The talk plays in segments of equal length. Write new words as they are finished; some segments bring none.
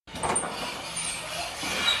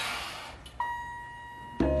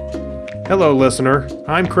Hello, listener.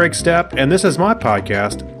 I'm Kreg Steppe, and this is my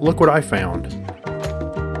podcast, Look What I Found.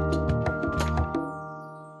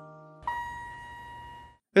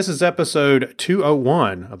 This is episode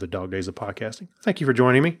 201 of the Dog Days of Podcasting. Thank you for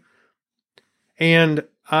joining me. And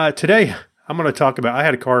today, I'm going to talk about, I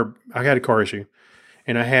had a car issue,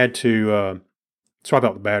 and I had to swap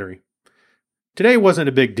out the battery. Today wasn't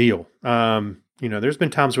a big deal. There's been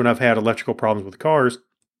times when I've had electrical problems with cars.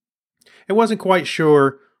 I wasn't quite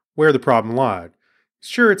sure where the problem lied.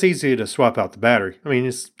 Sure, it's easy to swap out the battery. I mean,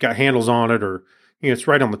 it's got handles on it or, it's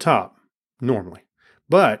right on the top, normally.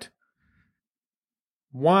 But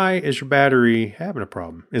why is your battery having a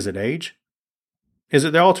problem? Is it age? Is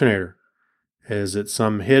it the alternator? Is it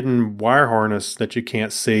some hidden wire harness that you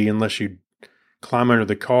can't see unless you climb under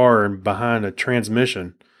the car and behind a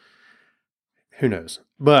transmission? Who knows?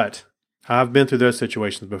 But I've been through those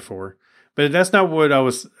situations before. But that's not what I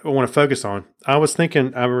want to focus on. I was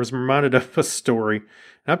reminded of a story. And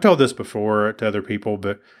I've told this before to other people,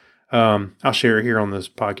 but I'll share it here on this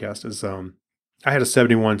podcast. I had a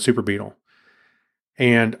 71 Super Beetle,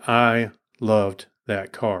 and I loved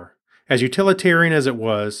that car. As utilitarian as it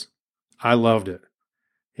was, I loved it.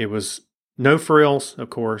 It was no frills, of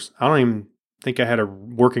course. I don't even think I had a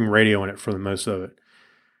working radio in it for the most of it.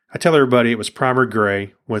 I tell everybody it was primer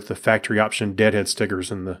gray with the factory option deadhead stickers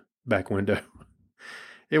in the back window.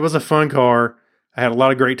 It was a fun car. I had a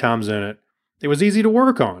lot of great times in it. It was easy to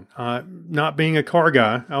work on. Not being a car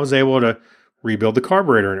guy, I was able to rebuild the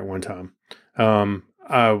carburetor in it one time.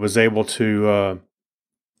 I was able to,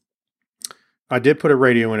 I did put a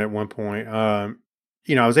radio in it at one point. I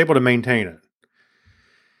was able to maintain it.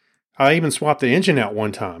 I even swapped the engine out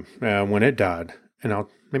one time when it died. And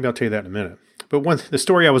I'll tell you that in a minute. But the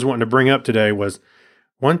story I was wanting to bring up today was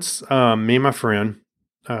once me and my friend,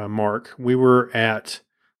 Mark, we were at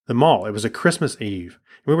the mall. It was a Christmas Eve.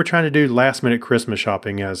 We were trying to do last minute Christmas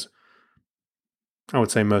shopping, as I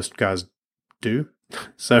would say most guys do.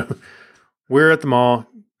 So we're at the mall,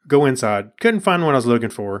 go inside, couldn't find what I was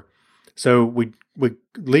looking for. So we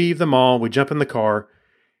leave the mall, we jump in the car,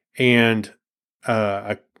 and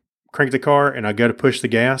I crank the car and I go to push the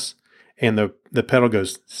gas, and the pedal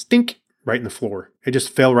goes stink right in the floor. It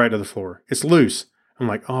just fell right to the floor. It's loose. I'm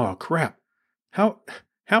like, oh crap. How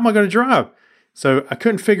am I going to drive? So I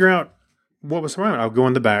couldn't figure out what was wrong. I'll go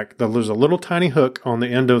in the back. There's a little tiny hook on the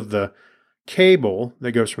end of the cable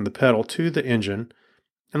that goes from the pedal to the engine.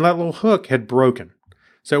 And that little hook had broken.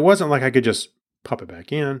 So it wasn't like I could just pop it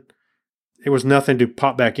back in. It was nothing to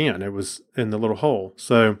pop back in. It was in the little hole.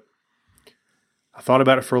 So I thought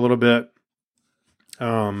about it for a little bit.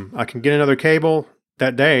 I can get another cable.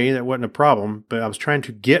 That day, that wasn't a problem, but I was trying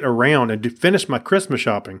to get around and finish my Christmas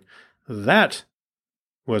shopping. That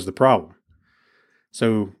was the problem.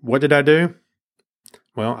 So what did I do?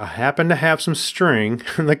 Well, I happened to have some string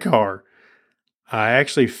in the car. I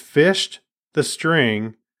actually fished the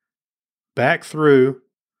string back through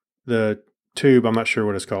the tube. I'm not sure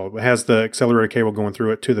what it's called. It has the accelerator cable going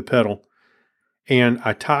through it to the pedal. And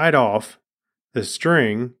I tied off the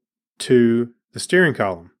string to the steering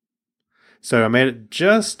column. So I made it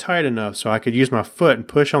just tight enough so I could use my foot and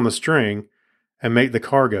push on the string and make the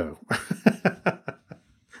car go.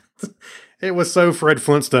 It was so Fred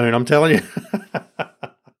Flintstone, I'm telling you.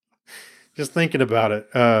 Just thinking about it.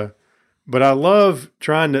 But I love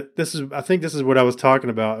trying to, I think this is what I was talking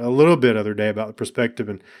about a little bit the other day about the perspective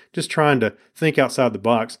and just trying to think outside the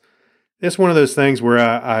box. It's one of those things where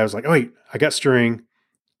I was like, oh, wait, I got string.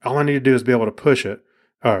 All I need to do is be able to push it.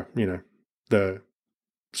 Or, the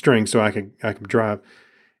string so I can drive.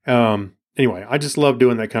 Anyway, I just love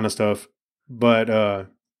doing that kind of stuff. But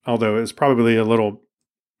although it's probably a little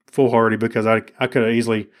foolhardy because I could have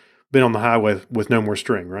easily been on the highway with no more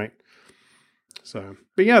string, right? So,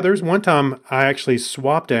 but yeah, there's one time I actually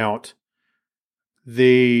swapped out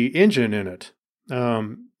the engine in it.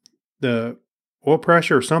 The oil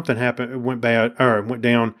pressure or something happened, it went bad, or it went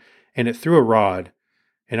down, and it threw a rod.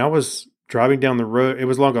 And I was driving down the road. It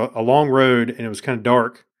was along a long road, and it was kind of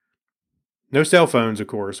dark. No cell phones, of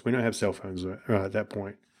course. We don't have cell phones at that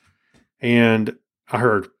point. And I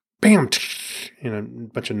heard bam, and a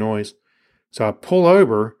bunch of noise. So I pull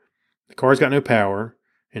over. The car's got no power,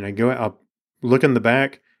 and I go out. I look in the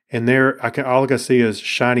back, and all I can see is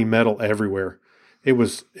shiny metal everywhere. It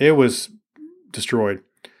was destroyed.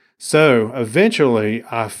 So eventually,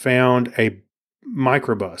 I found a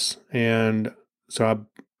microbus, and so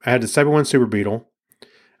I had the 71 Super Beetle.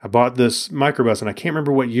 I bought this microbus, and I can't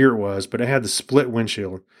remember what year it was, but it had the split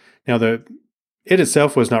windshield. Now, it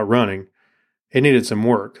itself was not running. It needed some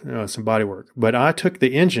work, some body work. But I took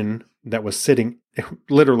the engine that was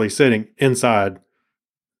literally sitting inside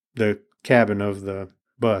the cabin of the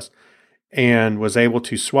bus, and was able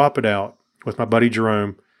to swap it out with my buddy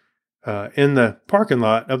Jerome in the parking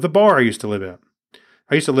lot of the bar I used to live at.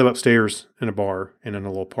 I used to live upstairs in a bar and in a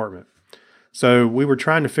little apartment. So we were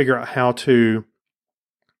trying to figure out how to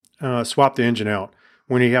swap the engine out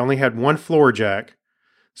when he only had one floor jack.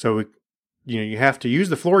 So you have to use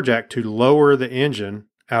the floor jack to lower the engine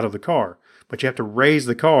out of the car, but you have to raise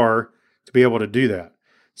the car to be able to do that.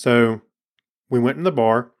 So we went in the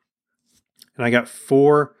bar, and I got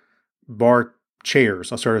 4 bar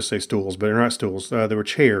chairs. I started to say stools, but they're not stools. They were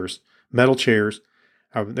chairs, metal chairs.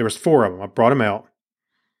 There was 4 of them. I brought them out,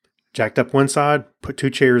 jacked up one side, put 2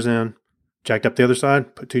 chairs in, jacked up the other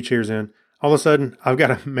side, put 2 chairs in. All of a sudden, I've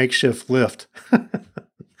got a makeshift lift.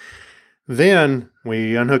 Then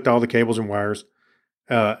we unhooked all the cables and wires,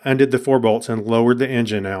 undid the 4 bolts, and lowered the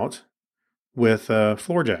engine out with a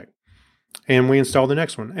floor jack. And we installed the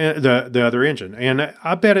next one, the other engine. And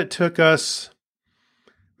I bet it took us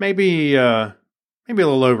maybe a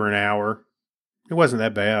little over an hour. It wasn't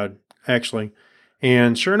that bad, actually.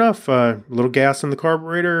 And sure enough, a little gas in the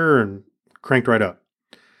carburetor and cranked right up.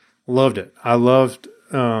 Loved it. I loved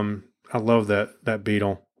that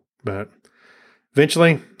Beetle, but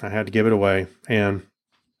eventually I had to give it away, and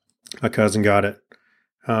my cousin got it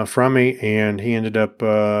from me, and he ended up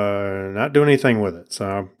not doing anything with it. So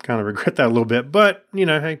I kind of regret that a little bit, but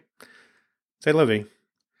hey, c'est la vie.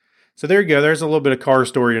 So there you go. There's a little bit of car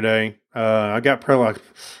story today. I got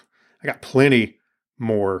plenty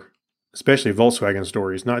more, especially Volkswagen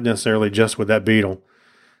stories, not necessarily just with that Beetle,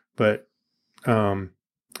 but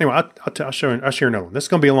anyway, I'll share another one. This is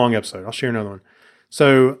going to be a long episode. I'll share another one.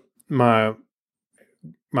 So my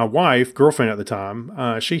wife, girlfriend at the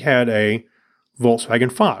time, she had a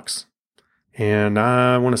Volkswagen Fox, and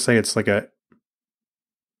I want to say it's like a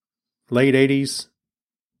late 80s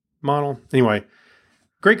model. Anyway,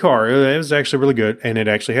 great car. It was actually really good, and it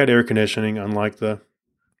actually had air conditioning, unlike the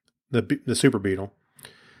Super Beetle.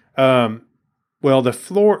 Well,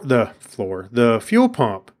 the fuel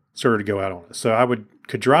pump started to go out on it, so I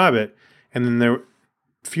could drive it, and then the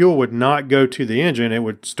fuel would not go to the engine. It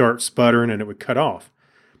would start sputtering, and it would cut off,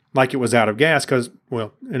 like it was out of gas, because,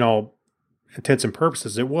 well, in all intents and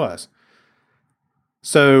purposes, it was.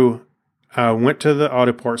 So I went to the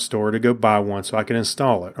auto parts store to go buy one so I could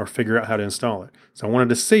install it or figure out how to install it. So I wanted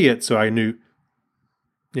to see it so I knew,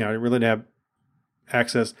 I didn't really have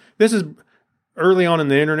access. This is early on in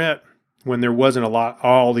the internet when there wasn't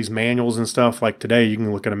all these manuals and stuff. Like today, you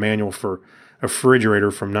can look at a manual for a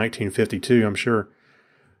refrigerator from 1952, I'm sure.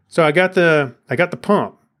 So I got the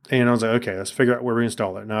pump, and I was like, okay, let's figure out where we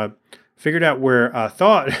install it. And I figured out where I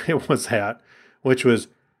thought it was at, which was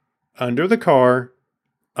under the car,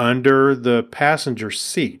 under the passenger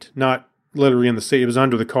seat, not literally in the seat. It was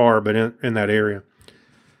under the car, but in that area.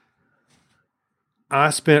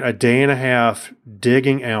 I spent a day and a half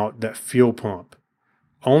digging out that fuel pump,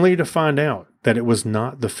 only to find out that it was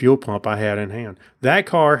not the fuel pump I had in hand. That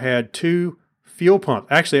car had 2 fuel pumps.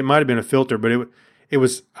 Actually, it might have been a filter, but it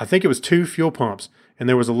was, I think it was 2 fuel pumps, and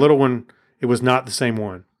there was a little one. It was not the same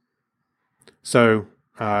one. So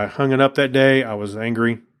I hung it up that day. I was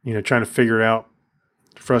angry, trying to figure it out,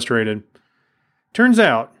 frustrated. Turns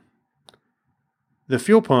out the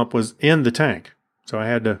fuel pump was in the tank. So I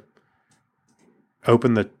had to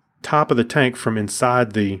open the top of the tank from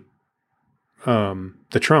inside the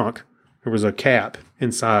trunk. There was a cap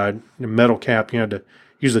inside, a metal cap. You had to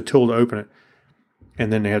use a tool to open it.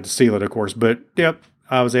 And then they had to seal it, of course. But, yep,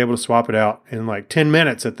 I was able to swap it out in like 10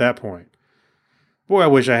 minutes at that point. Boy, I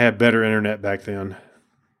wish I had better internet back then.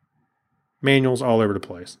 Manuals all over the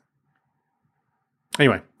place.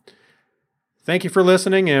 Anyway, thank you for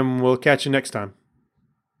listening, and we'll catch you next time.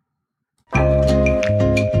 I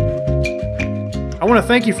want to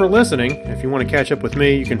thank you for listening. If you want to catch up with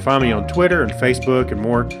me, you can find me on Twitter and Facebook and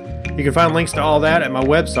more. You can find links to all that at my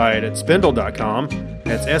website at spindle.com.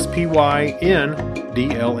 That's SPYNDLE.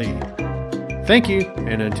 Thank you,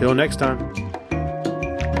 and until next time.